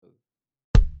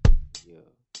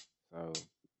So,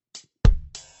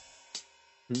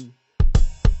 hmm,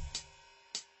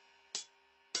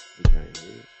 we can't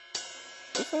hear it.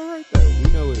 That's all right though.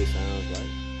 We know what it sounds like.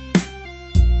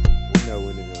 We know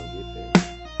when it's gonna get there.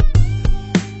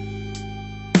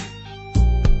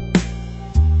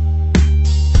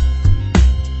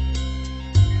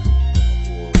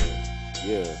 War,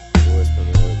 yeah, war's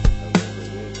coming up November.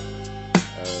 Yeah.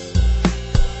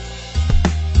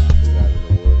 We got an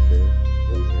award there.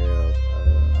 We have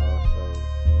also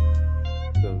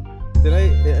some. Today,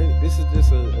 this is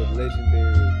just a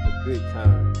legendary, a good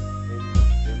time in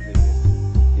the history.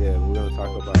 Yeah, we're gonna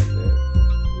talk about that.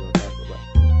 We're gonna talk about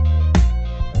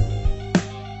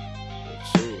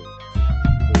sure. So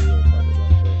we're gonna talk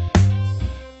about that.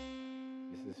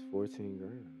 This is 14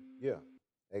 grams. Yeah.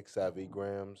 XIV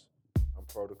grams. I'm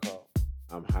protocol.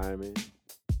 I'm Hyman.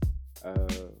 Uh,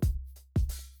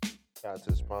 Shout out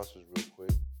to the sponsors real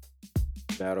quick.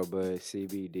 Battle Bud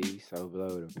CBD, Soul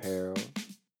Blowed Apparel,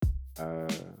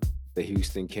 the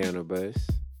Houston Cannabis,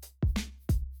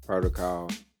 Protocol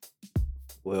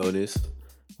Wellness,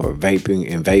 or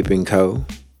Vaping Co.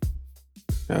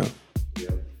 Oh.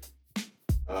 Yep.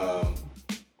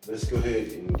 Let's go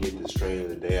ahead and get the strain of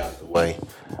the day out the way.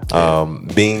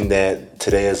 Being that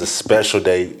today is a special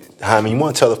day, Jaime, you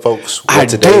want to tell the folks what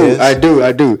today is? I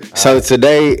do. So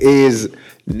today is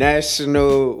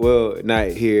National, well, not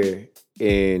here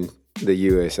in the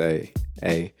USA.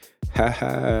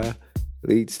 Haha,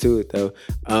 leads to it though.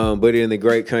 But in the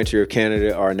great country of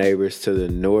Canada, our neighbors to the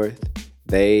north,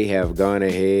 they have gone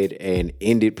ahead and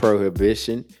ended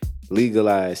prohibition,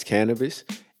 legalized cannabis,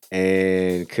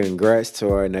 and congrats to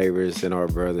our neighbors and our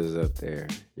brothers up there.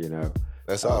 You know,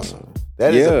 That's awesome.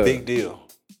 That is a big deal.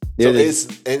 So it's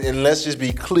and let's just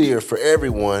be clear for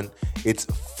everyone, it's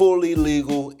fully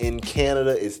legal in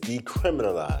Canada. It's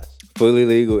decriminalized. Fully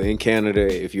legal in Canada.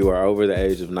 If you are over the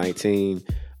age of 19,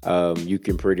 you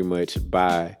can pretty much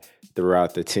buy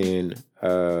throughout the 10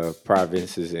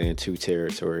 provinces and 2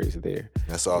 territories there.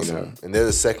 That's awesome. You know? And they're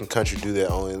the second country to do that.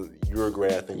 Only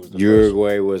Uruguay, I think, was the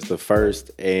Uruguay was the first,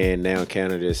 and now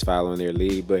Canada is following their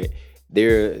lead. But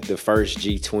they're the first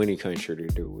G20 country to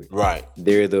do it. Right.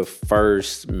 They're the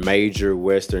first major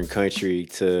Western country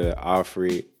to offer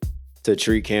it, to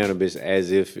treat cannabis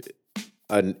as if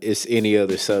it's any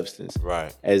other substance.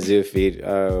 Right. As if it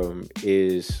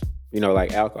is,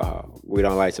 like alcohol. We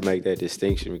don't like to make that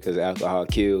distinction because alcohol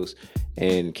kills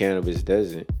and cannabis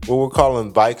doesn't. Well, we're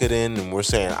calling Vicodin and we're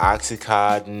saying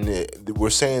Oxycontin. We're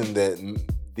saying that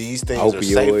these things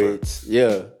opioids, are safer.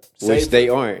 Yeah. Which they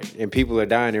aren't, and people are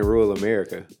dying in rural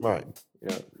America. Right.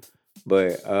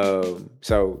 But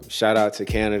so shout out to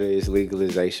Canada. It's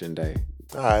legalization day.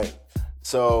 All right.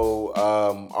 So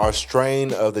our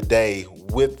strain of the day,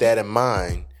 with that in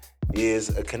mind, is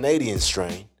a Canadian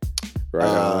strain.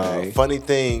 Right. Funny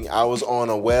thing, I was on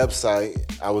a website.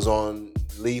 I was on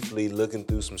Leafly looking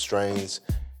through some strains,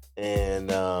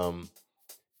 and it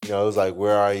was like,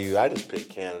 "Where are you?" I just picked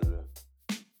Canada,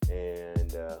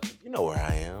 and you know where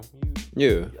I am.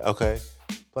 Yeah. Okay.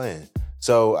 Playing.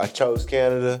 So I chose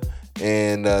Canada,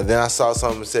 and then I saw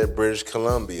something that said British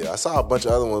Columbia. I saw a bunch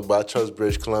of other ones, but I chose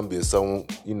British Columbia. So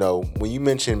when you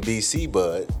mentioned BC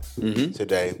Bud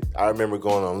today, I remember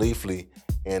going on Leafly,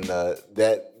 and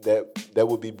that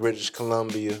would be British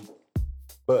Columbia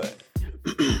Bud.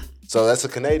 So that's a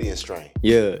Canadian strain.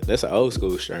 Yeah, that's an old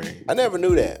school strain. I never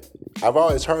knew that. I've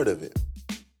always heard of it.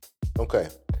 Okay.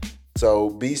 So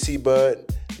BC Bud,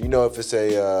 you know if it's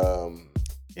a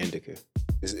indica.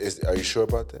 Are you sure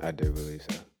about that? I do believe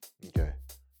so. Okay.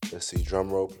 Let's see.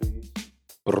 Drum roll, please.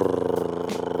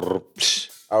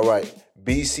 All right.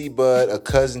 BC Bud, a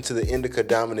cousin to the indica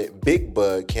dominant Big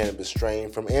Bud cannabis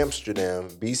strain from Amsterdam.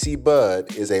 BC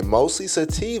Bud is a mostly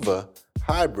sativa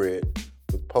hybrid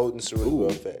with potent cerebral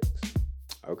effects.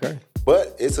 Okay.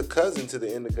 But it's a cousin to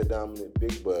the indica dominant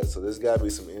Big Bud, so there's got to be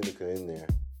some indica in there.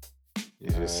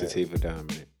 It's just sativa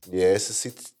dominant. Yeah, it's a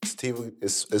sativa.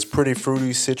 It's pretty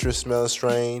fruity, citrus smell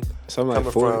strain. Something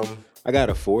like 40. I got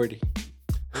a 40.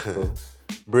 Cool.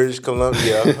 British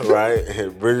Columbia,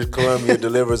 right? British Columbia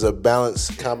delivers a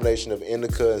balanced combination of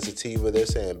indica and sativa. They're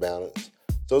saying balance.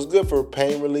 So it's good for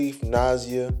pain relief,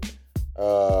 nausea,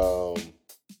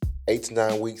 8 to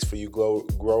 9 weeks for you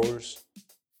growers.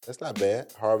 That's not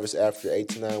bad. Harvest after 8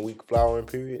 to 9 week flowering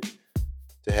period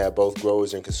to have both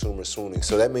growers and consumers swooning.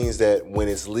 So that means that when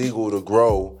it's legal to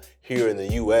grow here in the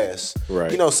U.S.,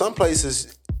 right. Some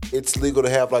places it's legal to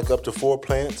have like up to 4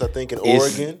 plants, I think, in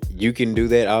Oregon. You can do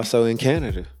that also in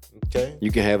Canada. Okay.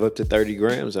 You can have up to 30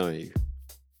 grams on you.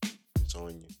 It's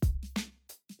on you.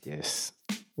 Yes.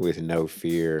 With no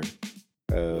fear.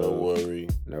 No worry.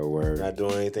 No worry. Not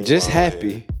doing anything just wrong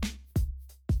happy. here.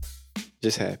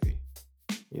 Just happy.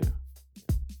 You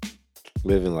know.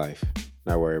 Living life.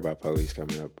 Not worry about police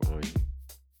coming up on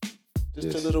you.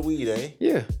 Just a little weed, eh?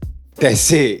 Yeah.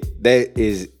 That's it. That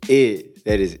is it.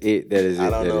 That is it. That is it. I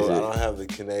don't know. I I don't have the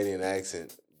Canadian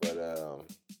accent, but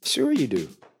sure you do.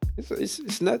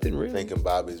 It's nothing really. thinking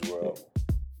Bobby's World.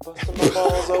 Busting my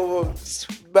balls over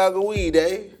a bag of weed,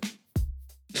 eh?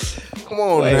 Come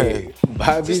on, man.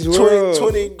 Bobby's Just World.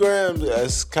 20 grams.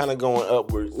 That's kind of going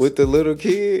upwards. With the little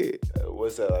kid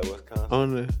What's that, like Wisconsin?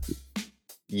 on the.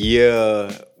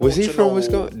 Yeah. Was he Don't you from know?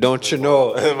 Wisconsin? Don't you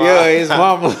know? His mom. Yeah, his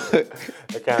mama.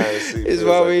 I kind of see. His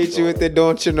mama hit you with the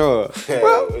don't you know. Yeah,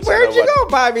 Well, what you where'd know you about- go,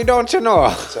 Bobby? Don't you know?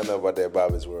 I know about that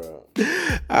Bobby's World.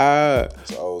 Uh,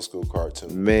 It's an old school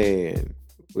cartoon. man,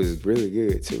 was really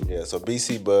good too. Yeah, so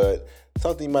BC Bud,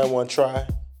 something you might want to try.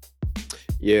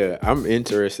 Yeah, I'm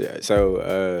interested.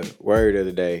 So, word of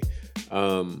the day.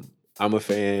 I'm a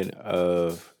fan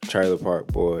of Trailer Park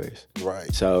Boys.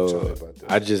 Right. Tell So me about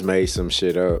that. I just made some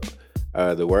shit up.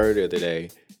 The word of the day,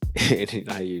 and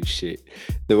I use shit.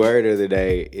 The word of the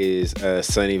day is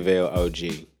Sunnyvale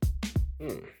OG.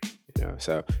 You know,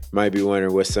 so you might be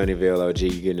wondering what's Sunnyvale OG.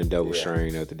 You're getting a double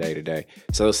strain of the day today.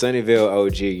 So Sunnyvale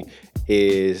OG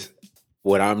is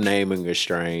what I'm naming a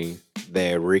strain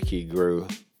that Ricky grew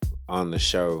on the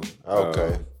show.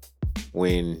 Okay.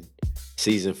 When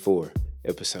season 4,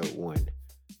 episode 1.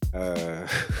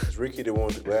 Is Ricky the one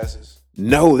with the glasses?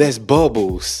 No, that's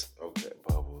Bubbles. Okay,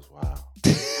 Bubbles. Wow.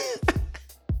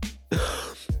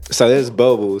 So that's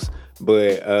Bubbles,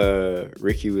 but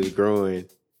Ricky was growing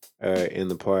in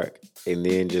the park and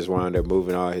then just wound up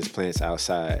moving all his plants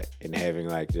outside and having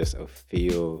like just a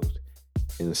field.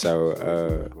 And so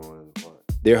Going in the park.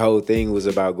 their whole thing was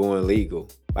about going legal.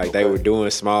 Like they Okay. were doing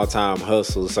small time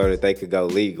hustles so that they could go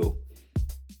legal.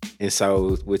 And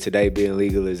so with today being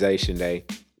legalization day,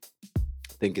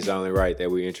 I think it's only right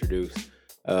that we introduce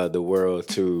the world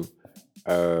to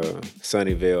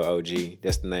Sunnyvale OG.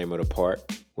 That's the name of the park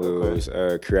where it was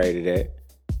created at.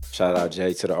 Shout out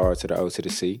J to the R to the O to the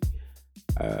C.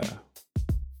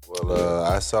 Well,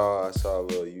 I saw a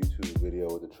little YouTube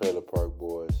video with the Trailer Park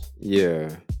Boys,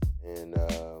 Yeah. and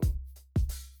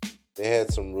they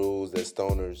had some rules that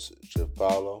stoners should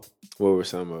follow. What were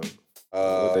some of them?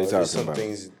 What they There's talking some about?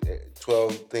 things,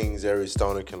 12 things every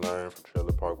stoner can learn from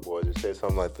Trailer Park Boys. It said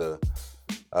something like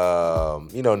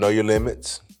know your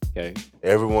limits. Okay.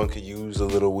 Everyone could use a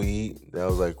little weed. That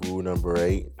was like rule number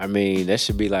 8. I mean, that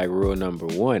should be like rule number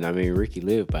 1. I mean, Ricky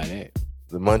lived by that.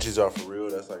 The munchies are for real.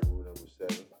 That's like rule number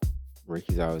 7.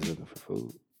 Ricky's always looking for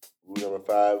food. Rule number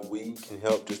 5, weed can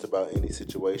help just about any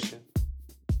situation.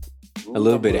 A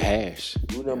little bit of hash.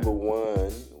 Rule number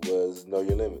 1 was know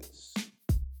your limits.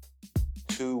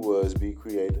 2 was be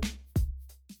creative.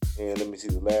 And let me see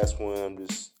the last one.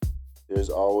 There's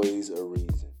always a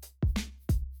reason.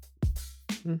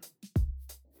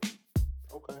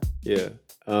 Okay. Yeah.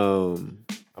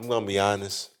 I'm gonna be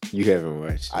honest. You haven't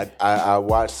watched. I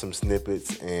watched some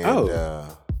snippets and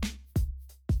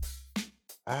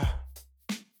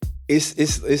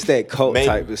It's that cult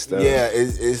type of stuff. Yeah,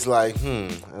 it's like I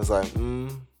was like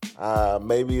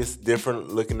maybe it's different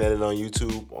looking at it on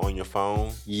YouTube on your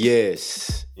phone.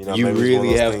 Yes. You know, you maybe it's one really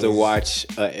of those have to things- watch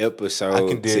an episode I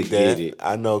can to dig get that. it.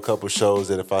 I know a couple shows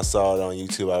that if I saw it on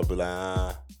YouTube, I'd be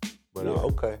like, but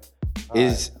okay.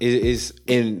 Is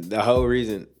and the whole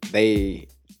reason I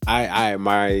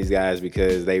admire these guys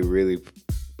because they really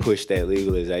push that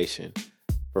legalization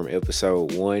from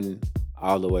episode 1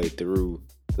 all the way through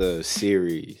the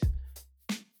series.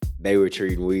 They were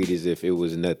treating weed as if it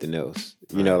was nothing else.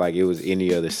 You know, like it was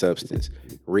any other substance.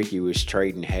 Ricky was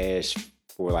trading hash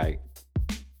for like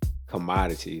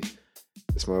commodities.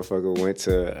 This motherfucker went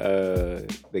to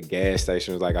the gas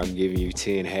station, was like, I'm giving you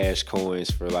 10 hash coins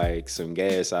for like some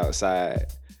gas outside.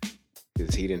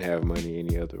 Because he didn't have money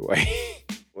any other way.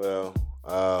 Well,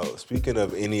 speaking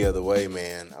of any other way,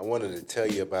 man, I wanted to tell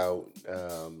you about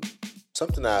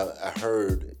something I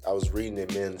heard. I was reading in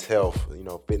Men's Health,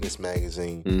 fitness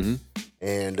magazine. Mm-hmm.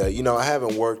 And, I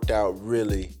haven't worked out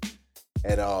really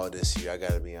at all this year. I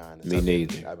got to be honest. Me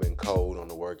neither. I've been cold on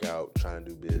the workout, trying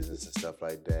to do business and stuff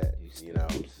like that,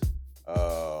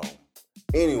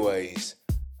 Anyways,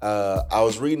 I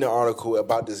was reading an article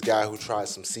about this guy who tried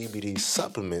some CBD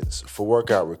supplements for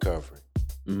workout recovery.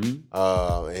 Mm-hmm.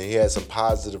 And he had some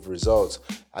positive results.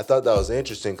 I thought that was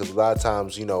interesting because a lot of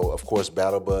times, of course,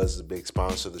 Battle Buzz is a big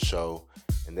sponsor of the show,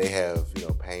 and they have,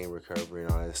 pain recovery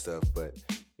and all that stuff. But,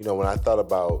 when I thought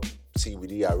about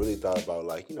CBD, I really thought about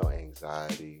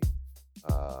anxiety,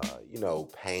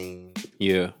 pain.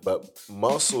 Yeah. But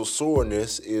muscle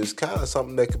soreness is kind of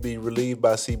something that could be relieved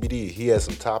by CBD. He has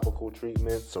some topical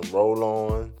treatments, some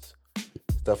roll-ons.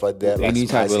 stuff like that. Any like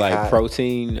type of Icy like Hot.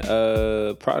 protein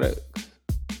product.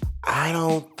 I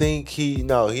don't think he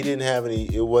didn't have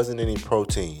any. It wasn't any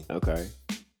protein. Okay.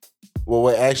 Well,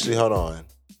 wait, actually, hold on.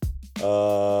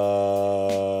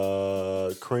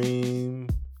 Cream.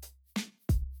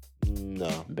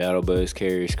 No. Battle Buds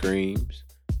carries creams.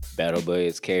 Battle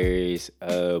Buds carries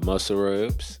muscle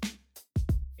rubs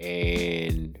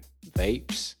and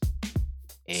vapes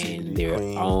and CBD their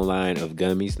cream. own line of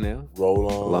gummies now, Roll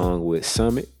on. along with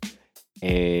Summit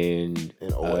and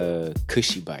oil.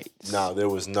 Cushy Bites. No, there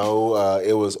was no.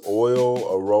 It was oil,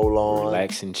 a roll on,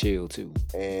 Relax and chill too.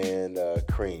 and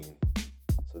cream.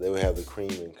 So they would have the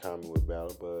cream in common with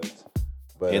Battle Buds,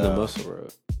 but And the muscle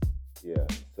rub. yeah.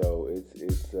 So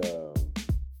it's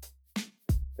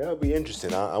that'll be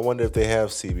interesting. I wonder if they have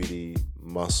CBD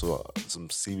muscle, some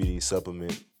CBD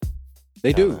supplement.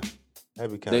 They do.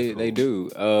 That'd be kind of cool. They do.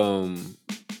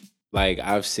 Like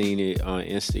I've seen it on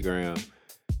Instagram.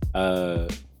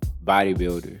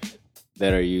 Bodybuilders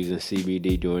that are using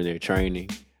CBD during their training.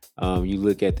 You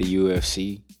look at the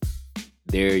UFC,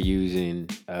 they're using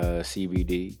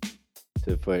CBD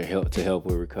to help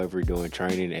with recovery during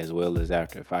training as well as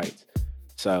after fights.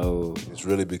 So It's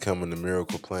really becoming a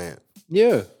miracle plant.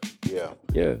 yeah,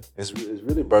 Yeah. It's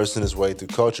really bursting its way through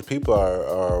culture. People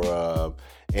are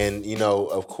and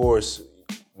of course,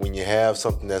 when you have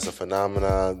something that's a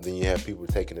phenomenon, then you have people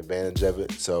taking advantage of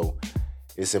it. So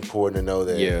it's important to know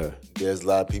that there's a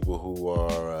lot of people who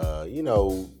are,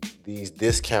 these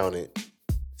discounted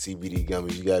CBD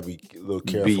gummies. You gotta be a little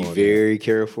careful. Be very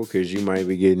careful because you might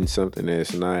be getting something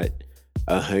that's not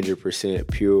 100%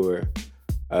 pure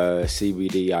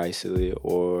CBD isolate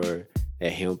or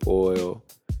that hemp oil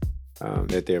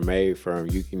that they're made from.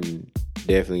 You can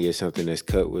definitely get something that's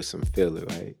cut with some filler.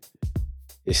 Like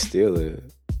it's still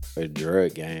a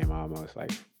drug game almost.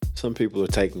 Like some people are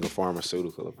taking a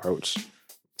pharmaceutical approach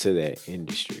to that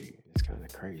industry. It's kind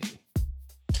of crazy.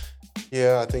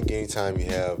 Yeah, I think anytime you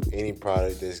have any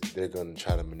product, they're going to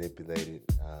try to manipulate it.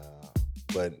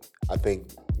 But I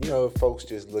think, if folks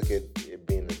just look at it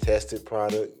being a tested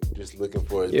product, just looking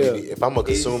for as many. If I'm a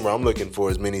consumer, I'm looking for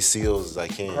as many seals as I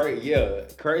can.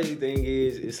 Crazy thing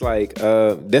is, it's like,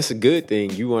 that's a good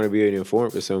thing. You want to be an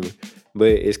informed consumer. But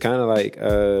it's kind of like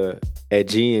at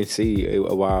GNC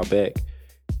a while back,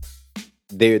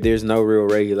 there's no real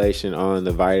regulation on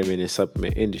the vitamin and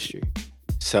supplement industry.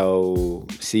 So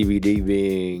CBD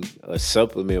being a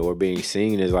supplement or being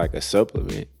seen as like a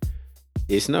supplement,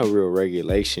 it's no real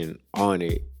regulation on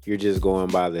it. You're just going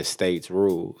by the state's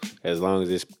rules. As long as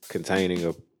it's containing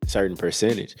a certain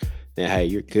percentage, then hey,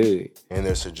 you're good. And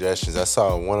their suggestions. I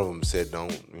saw one of them said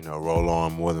don't, roll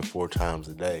on more than 4 times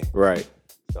a day. Right.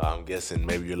 So I'm guessing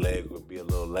maybe your leg would be a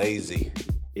little lazy.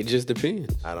 It just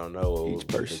depends. I don't know. Each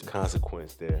person. The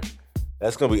consequence there.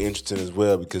 That's going to be interesting as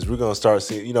well because we're going to start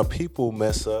seeing, people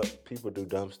mess up. People do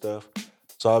dumb stuff.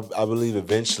 So I believe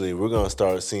eventually we're going to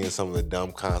start seeing some of the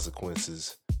dumb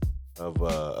consequences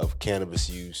of cannabis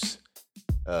use,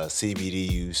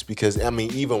 CBD use. Because,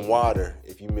 even water,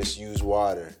 if you misuse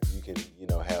water, you can,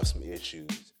 have some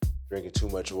issues. Drinking too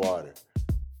much water.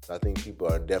 So I think people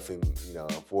are definitely,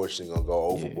 unfortunately going to go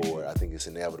overboard. I think it's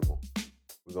inevitable.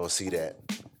 We're going to see that.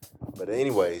 But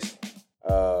anyways.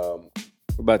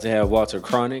 We're about to have Walter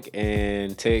Chronic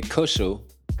and Ted Kushel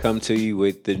come to you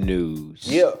with the news.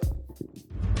 Yeah.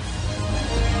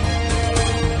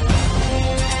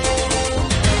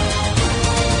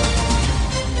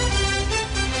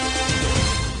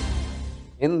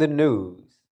 In the news,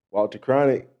 Walter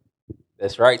Chronic.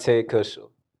 that's right, Ted Kushel.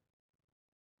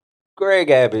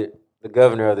 Greg Abbott, the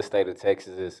governor of the state of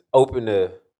Texas, is open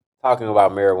to talking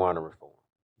about marijuana reform.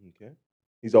 Okay.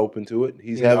 He's open to it.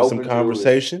 He's He's having open some to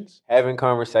conversations. Having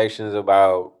conversations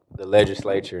about the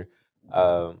legislature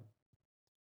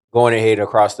going ahead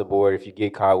across the board if you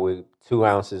get caught with 2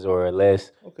 ounces or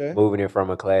less, Okay. moving it from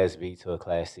a Class B to a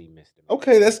Class C misdemeanor.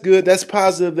 Okay, that's good. That's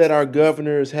positive that our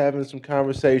governor is having some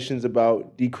conversations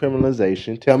about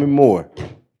decriminalization. Tell me more.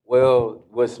 Well,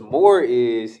 what's more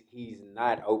is he's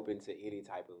not open to any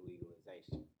type of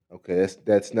legalization. Okay,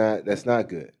 that's not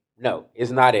good. No,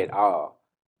 it's not at all.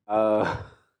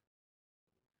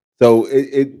 So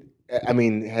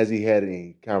has he had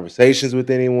any conversations with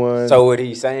anyone? So what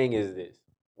he's saying is this: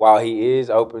 while he is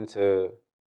open to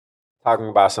talking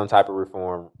about some type of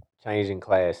reform, changing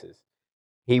classes,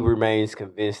 he remains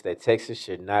convinced that Texas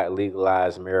should not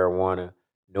legalize marijuana,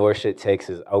 nor should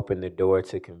Texas open the door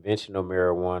to conventional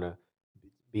marijuana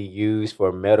be used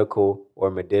for medical or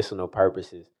medicinal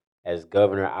purposes. As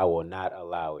governor, I will not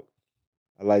allow it.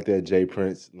 I like that Jay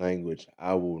Prince language.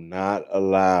 I will not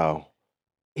allow.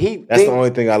 That's the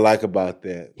only thing I like about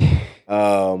that.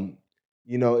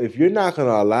 if you're not going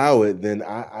to allow it, then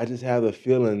I just have the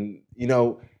feeling,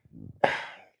 So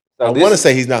I want to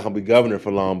say he's not going to be governor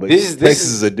for long, but Texas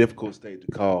is a difficult state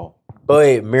to call.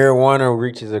 But marijuana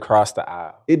reaches across the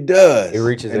aisle. It does. It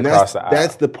reaches and across the aisle.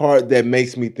 That's the part that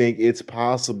makes me think it's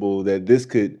possible that this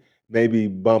could maybe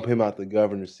bump him out the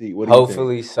governor's seat. What do you think?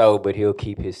 Hopefully so, but he'll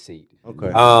keep his seat.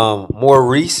 Okay. More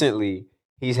recently,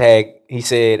 he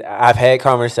said, I've had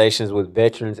conversations with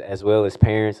veterans as well as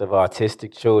parents of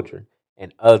autistic children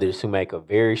and others who make a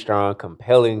very strong,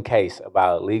 compelling case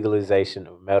about legalization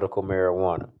of medical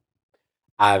marijuana.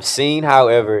 I've seen,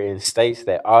 however, in states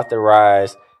that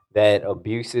authorize that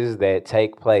abuses that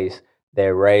take place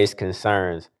that raise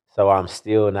concerns. So I'm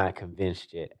still not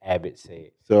convinced yet, Abbott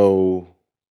said. So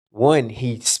one,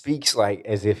 he speaks like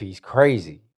as if he's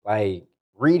crazy. Like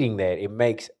reading that, it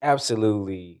makes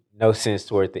absolutely no sense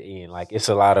toward the end. Like it's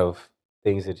a lot of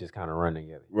things that just kind of run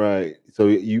together. Right. So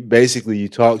you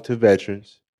talk to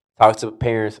veterans, talk to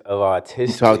parents of autistic.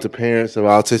 You talk to parents of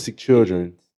autistic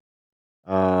children.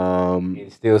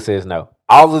 It still says no.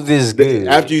 All of this is good.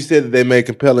 After you said that they made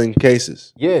compelling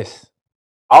cases. Yes.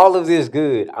 All of this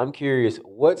good. I'm curious,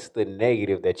 what's the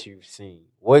negative that you've seen?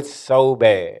 What's so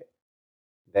bad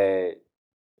that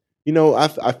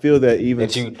I feel that even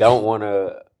that you don't want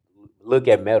to look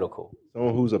at medical.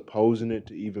 Someone who's opposing it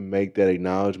to even make that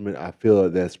acknowledgement, I feel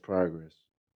that that's progress.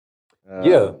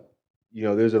 Yeah.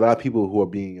 There's a lot of people who are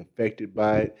being affected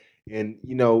by it. And,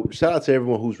 shout out to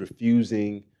everyone who's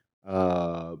refusing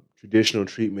traditional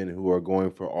treatment and who are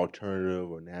going for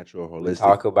alternative or natural or holistic. We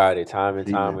talk about it time and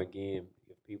time again.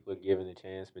 If people are given the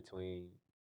chance between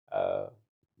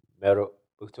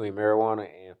marijuana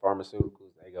and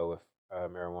pharmaceuticals, they go with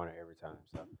marijuana every time.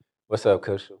 So, what's up,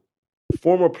 Kushal?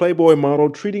 Former Playboy model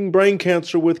treating brain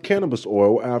cancer with cannabis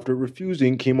oil after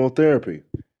refusing chemotherapy.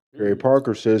 Carrie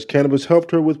Parker says cannabis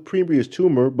helped her with previous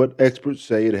tumor, but experts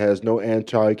say it has no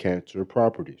anti-cancer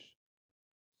properties.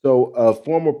 So, a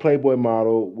former Playboy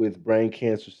model with brain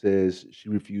cancer says she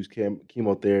refused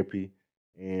chemotherapy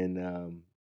and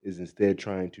is instead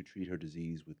trying to treat her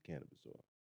disease with cannabis oil.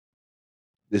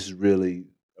 This is really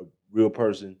a real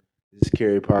person. This is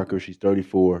Carrie Parker. She's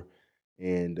 34,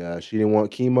 and she didn't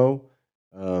want chemo.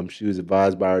 She was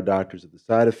advised by her doctors of the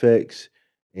side effects,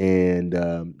 and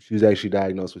she was actually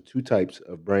diagnosed with 2 types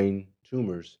of brain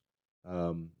tumors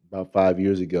about 5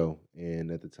 years ago. And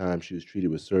at the time, she was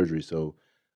treated with surgery. So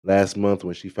last month,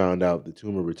 when she found out the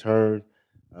tumor returned,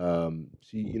 they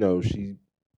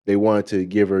wanted to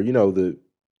give her, the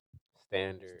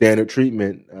standard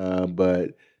treatment,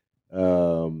 but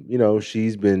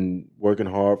she's been working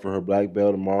hard for her black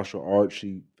belt in martial arts.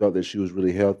 She felt that she was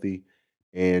really healthy,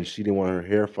 and she didn't want her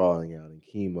hair falling out in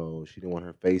chemo. She didn't want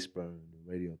her face burned in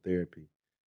radiotherapy.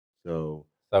 So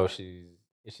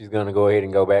she's gonna go ahead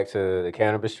and go back to the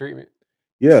cannabis treatment.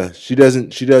 Yeah, she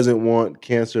doesn't want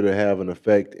cancer to have an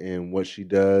effect in what she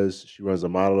does. She runs a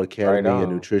model academy, a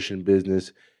nutrition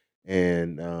business,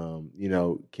 and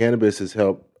cannabis has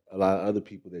helped a lot of other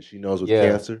people that she knows with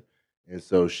cancer. And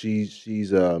so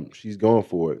she's going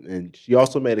for it. And she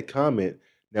also made a comment.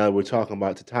 Now we're talking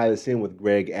about, to tie this in with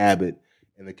Greg Abbott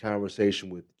and the conversation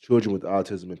with children with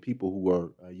autism and people who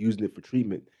are using it for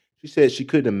treatment. She said she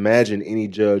couldn't imagine any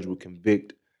judge would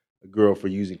convict a girl for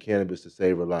using cannabis to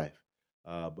save her life.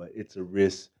 But it's a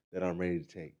risk that I'm ready to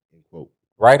take, end quote.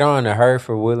 Right on to her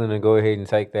for willing to go ahead and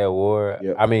take that war.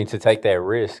 Yep. I mean, to take that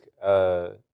risk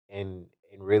and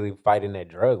really fighting that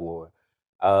drug war.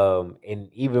 And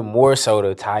even more so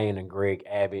to tie in to Greg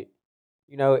Abbott.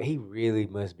 He really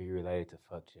must be related to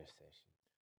fuck Jeff Sessions.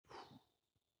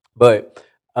 But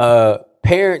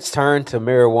parents turn to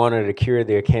marijuana to cure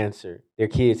their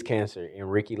kids' cancer in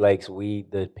Ricky Lake's Weed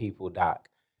the People doc.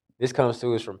 This comes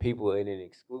to us from people in an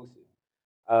exclusive.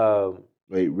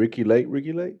 Wait, Ricky Lake?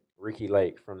 Ricky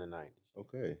Lake from the 90s.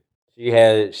 Okay.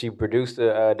 She produced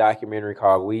a documentary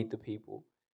called Weed the People,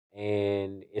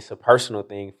 and it's a personal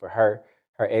thing for her.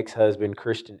 Her ex-husband,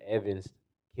 Christian Evans,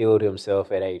 killed himself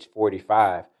at age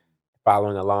 45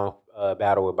 following a long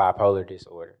battle with bipolar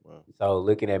disorder. Wow. So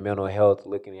looking at mental health,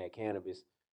 looking at cannabis,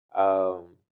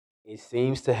 it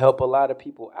seems to help a lot of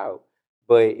people out.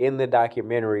 But in the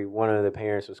documentary, one of the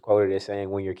parents was quoted as saying,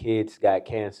 when your kids got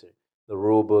cancer, the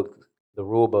rule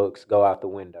books go out the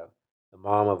window. The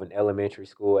mom of an elementary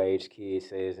school age kid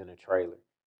says in a trailer,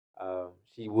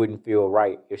 she wouldn't feel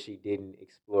right if she didn't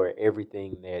explore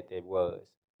everything that was.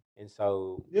 And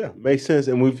so makes sense.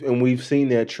 And we've seen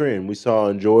that trend. We saw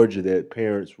in Georgia that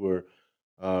parents were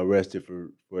arrested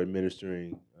for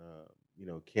administering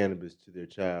cannabis to their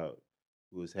child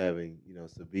who was having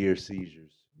severe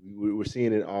seizures. We're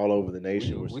seeing it all over the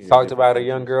nation. We're We seeing it in talked different about a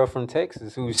young countries. girl from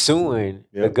Texas who's suing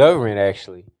the Yep. government,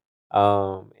 actually.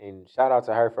 And shout out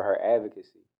to her for her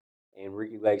advocacy. And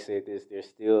Ricky Lake said this: there's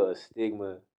still a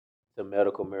stigma to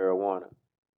medical marijuana.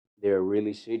 There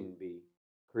really shouldn't be.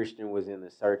 Christian was in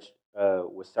the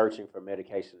was searching for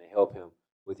medication to help him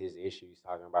with his issues,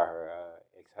 talking about her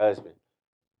ex-husband.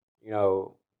 You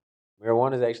know,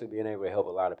 marijuana is actually being able to help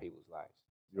a lot of people's lives.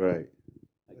 Right.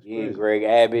 Again, crazy. Greg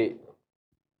Abbott,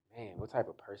 man, what type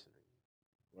of person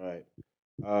are you?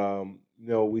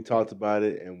 Right. We talked about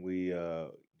it, and we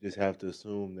just have to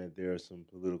assume that there are some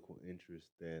political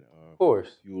interests that are Of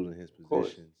course. fueling his course.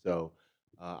 position. So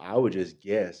I would just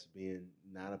guess, being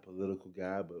not a political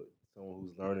guy, but someone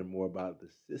who's learning more about the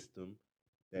system,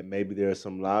 that maybe there are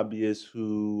some lobbyists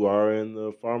who are in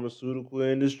the pharmaceutical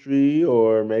industry,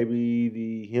 or maybe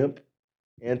the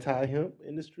anti-hemp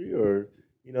industry, or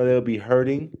they'll be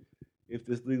hurting if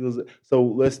this legalization. So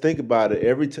let's think about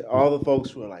it. All the folks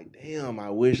who are like, "Damn, I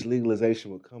wish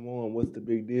legalization would come on. What's the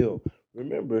big deal?"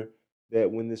 Remember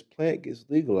that when this plant gets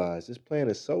legalized, this plant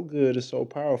is so good, it's so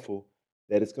powerful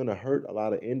that it's going to hurt a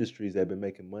lot of industries that have been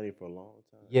making money for a long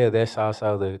time. Yeah, that's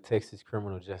also the Texas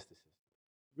criminal justice system.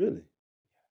 Really?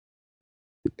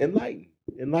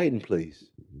 Enlighten,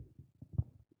 please.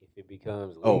 If it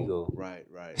becomes legal, right.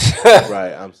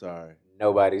 I'm sorry.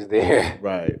 Nobody's there.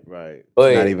 Right.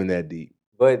 But it's not even that deep.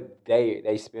 But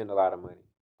they spend a lot of money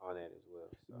on that as well.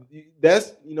 So.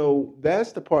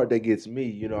 That's the part that gets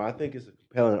me. I think it's a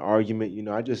compelling argument.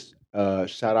 I just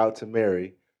shout out to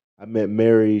Mary. I met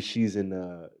Mary. She's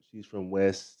from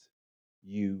West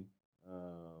U,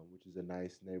 which is a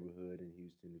nice neighborhood in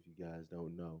Houston, if you guys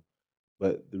don't know.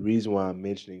 But the reason why I'm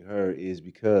mentioning her is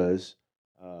because,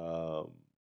 well,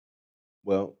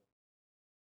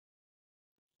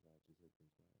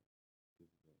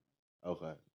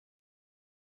 okay.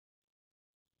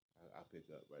 I'll pick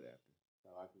up right after.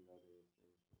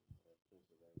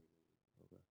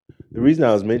 The reason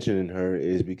I was mentioning her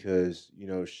is because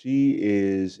she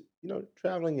is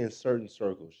traveling in certain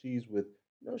circles. She's with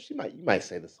you might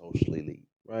say the social elite,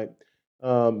 right?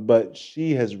 But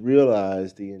she has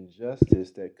realized the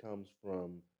injustice that comes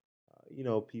from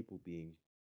people being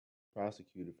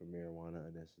prosecuted for marijuana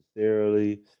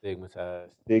unnecessarily,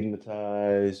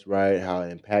 stigmatized, right? How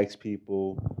it impacts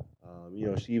people.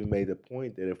 She even made the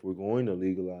point that if we're going to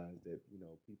legalize, that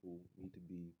people need to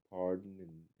be pardoned and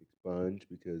expunged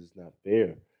because it's not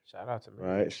fair. Shout out to Mary.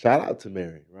 Right? Shout out to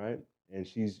Mary, right? And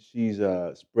she's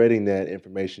spreading that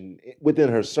information within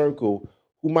her circle,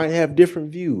 who might have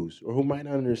different views or who might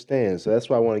not understand. So that's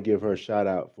why I want to give her a shout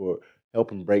out for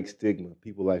helping break stigma.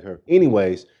 People like her.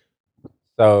 Anyways.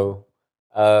 So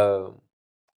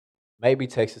maybe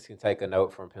Texas can take a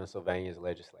note from Pennsylvania's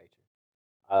legislature.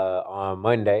 On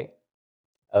Monday,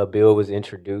 a bill was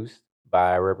introduced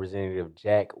by Representative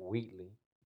Jack Wheatley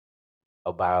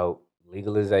about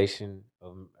legalization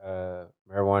of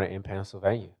marijuana in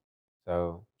Pennsylvania.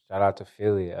 So shout out to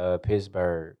Philly,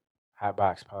 Pittsburgh, Hot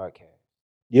Box Podcast.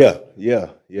 Yeah.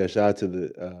 Shout out to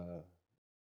the.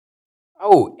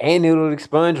 And it'll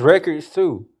expunge records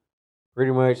too.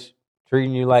 Pretty much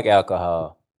treating you like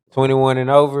alcohol. 21 and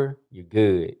over, you're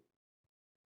good.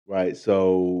 Right.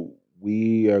 So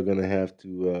we are gonna have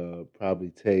to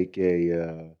probably take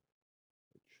a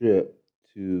trip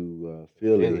to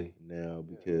Philly now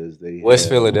because they West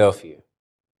Philadelphia.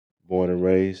 Born and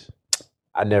raised.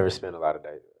 I never spent a lot of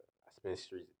days.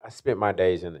 I spent my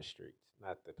days in the streets,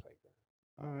 not the playground.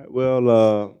 All right.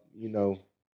 Well,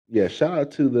 shout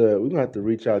out to we're gonna have to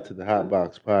reach out to the Hot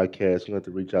Box Podcast. We're gonna have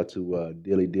to reach out to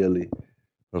Dilly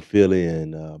from Philly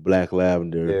and Black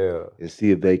Lavender and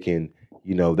see if they can,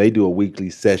 they do a weekly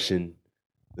session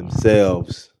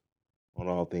themselves on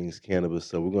all things cannabis.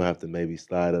 So we're gonna have to maybe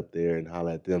slide up there and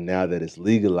holler at them now that it's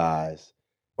legalized.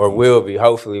 Or will be.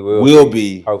 Hopefully will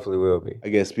be. Hopefully will be. I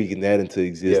guess speaking that into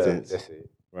existence. Yeah, that's it.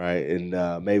 Right.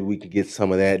 And maybe we can get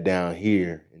some of that down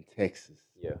here in Texas.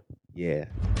 Yeah.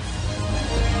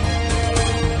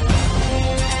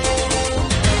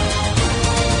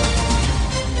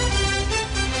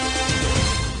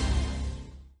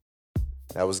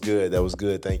 That was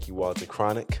good. Thank you, Walter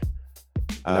Chronic.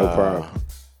 No problem.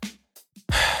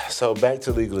 So back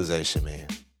to legalization, man.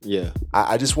 Yeah.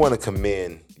 I just want to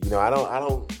commend.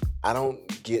 I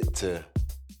don't get to,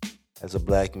 as a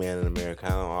black man in America, I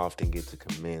don't often get to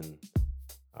commend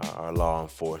our law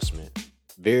enforcement.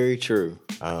 Very true.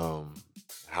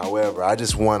 However, I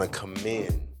just want to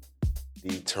commend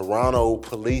the Toronto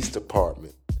Police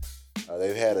Department.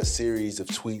 They've had a series of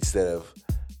tweets that have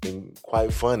been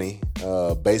quite funny,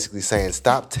 basically saying,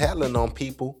 stop telling on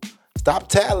people. Stop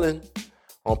telling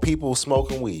on people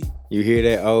smoking weed. You hear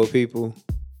that, old people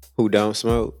who don't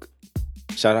smoke?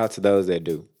 Shout out to those that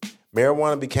do.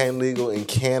 Marijuana became legal in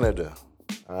Canada.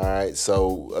 All right,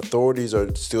 so authorities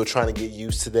are still trying to get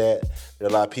used to that. There are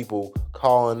a lot of people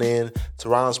calling in.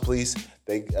 Toronto's police,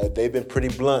 they've been pretty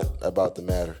blunt about the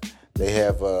matter. They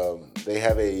have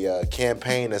a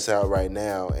campaign that's out right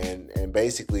now, and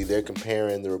basically they're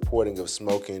comparing the reporting of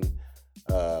smoking.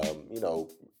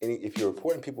 If you're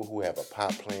reporting people who have a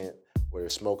pot plant where they're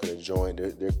smoking a joint,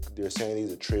 they're saying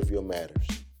these are trivial matters.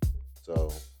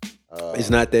 So it's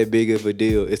not that big of a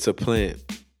deal. It's a plant.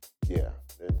 Yeah.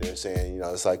 They're saying,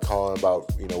 it's like calling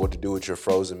about, what to do with your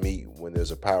frozen meat when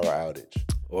there's a power outage.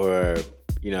 Or,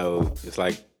 it's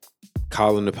like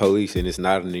calling the police and it's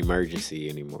not an emergency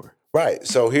anymore. Right.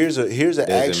 So here's an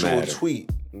actual matter.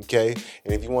 tweet, okay?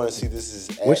 And if you want to see, this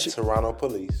is at Toronto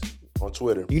Police on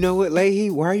Twitter. You know what, Leahy?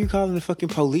 Why are you calling the fucking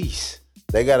police?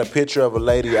 They got a picture of a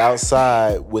lady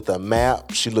outside with a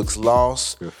map. She looks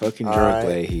lost. You're fucking drunk,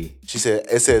 Leahy. She said,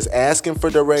 it says, asking for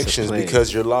directions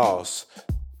because you're lost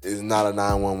is not a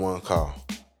 911 call.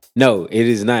 No, it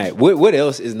is not. What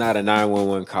else is not a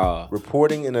 911 call?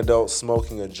 Reporting an adult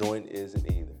smoking a joint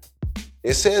isn't either.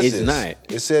 It says it's not.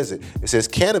 It says it. It says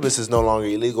cannabis is no longer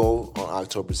illegal on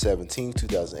October 17,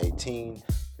 2018.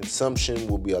 Consumption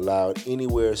will be allowed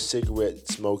anywhere cigarette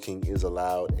smoking is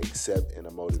allowed except in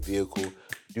a motor vehicle.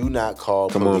 Do not call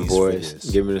Come police on, boys. for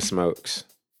this. Give me the smokes.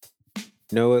 You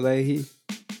know what, Leahy?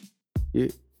 You're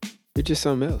just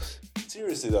something else.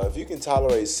 Seriously though, if you can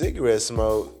tolerate cigarette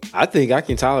smoke, I think I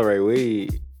can tolerate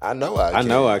weed. I know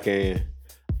I can.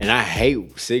 And I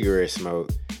hate cigarette smoke.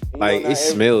 It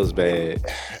smells bad.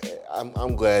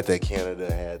 I'm glad that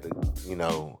Canada had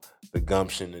the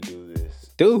gumption to do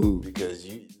this. Dude. Because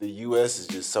the US is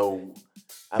just so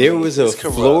There was a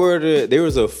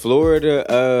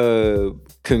Florida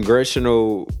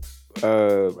congressional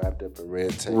wrapped up in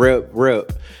red tape.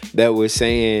 rep that was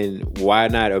saying, why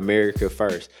not America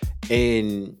first?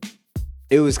 And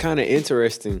it was kind of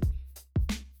interesting.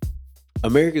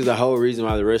 America is the whole reason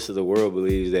why the rest of the world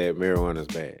believes that marijuana is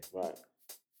bad. Right.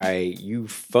 You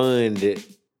fund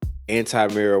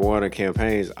anti-marijuana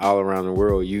campaigns all around the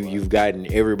world. You've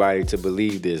gotten everybody to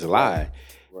believe this lie.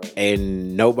 Right.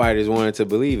 And nobody's wanted to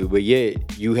believe it. But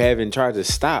yet you haven't tried to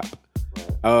stop.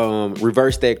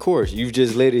 Reverse that course. You've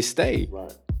just let it stay.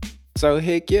 Right. So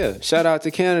heck yeah, shout out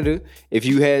to Canada. If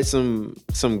you had some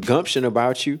gumption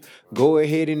about you, go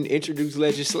ahead and introduce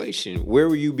legislation. Where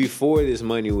were you before this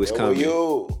money was coming?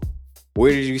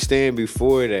 Where did you stand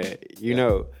before that?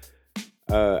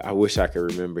 I wish I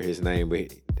could remember his name,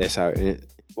 but that's how.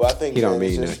 Well, I think he don't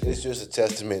mean nothing. It's just a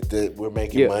testament that we're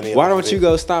making money. Why don't you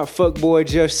go stop fuckboy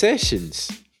Jeff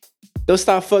Sessions? Don't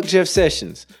stop fuck Jeff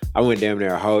Sessions. I went damn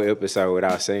near a whole episode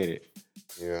without saying it.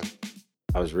 Yeah.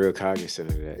 I was real cognizant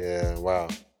of that. Yeah, wow.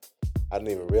 I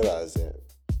didn't even realize that.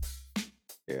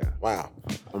 Yeah. Wow.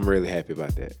 I'm really happy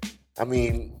about that. I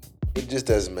mean, it just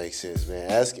doesn't make sense,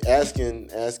 man. Asking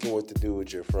what to do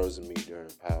with your frozen meat during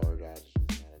power outages,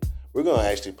 man. We're gonna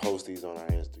actually post these on our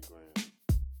Instagram.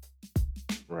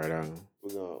 Right on.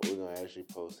 We're gonna actually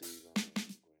post these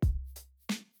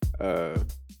on Instagram.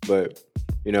 But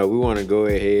we want to go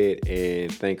ahead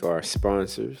and thank our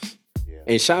sponsors.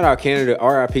 And shout out Canada,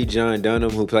 R.I.P. John Dunham,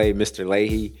 who played Mr.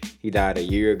 Leahy. He died a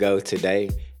year ago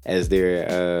today as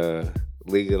they're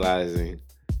legalizing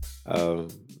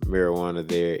marijuana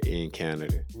there in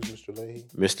Canada. Who's Mr. Leahy?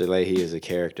 Mr. Leahy is a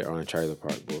character on Trailer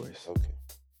Park Boys. Okay.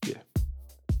 Yeah.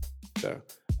 So,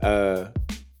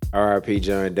 R.I.P.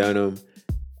 John Dunham.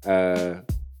 And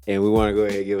we want to go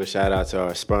ahead and give a shout out to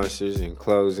our sponsors in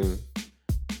closing.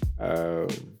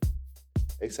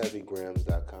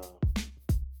 XIVgrams.com.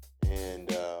 And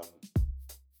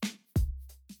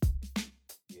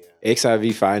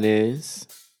XIV Finance,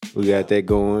 we got that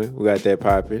going. We got that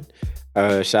popping.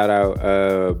 Shout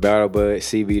out Battle Bud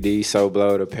CBD, Soul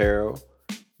Blowed Apparel.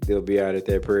 They'll be out at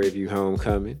that Prairie View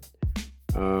Homecoming.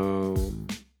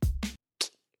 The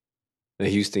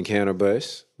Houston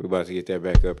Cannabis, we're about to get that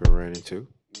back up and running too.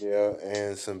 Yeah,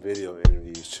 and some video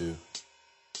interviews too.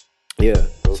 Yeah,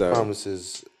 those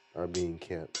promises are being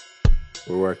kept.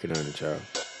 We're working on it, y'all.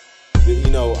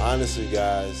 Honestly,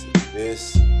 guys,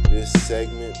 this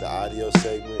segment, the audio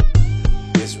segment,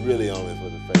 it's really only for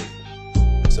the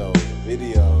faithful. So the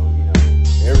video,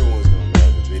 everyone's gonna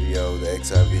love the video, the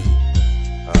XIV.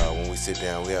 When we sit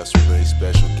down, we have some really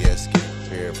special guests getting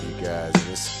prepared for you guys, and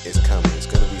it's coming. It's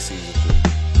gonna be season 3.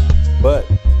 But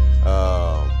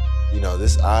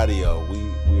this audio, we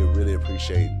really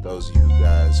appreciate those of you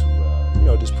guys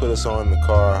who just put us on in the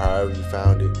car, however you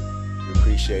found it. We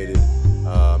appreciate it.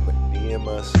 The DM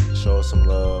us, show us some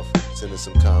love, send us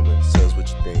some comments, tell us what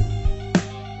you think.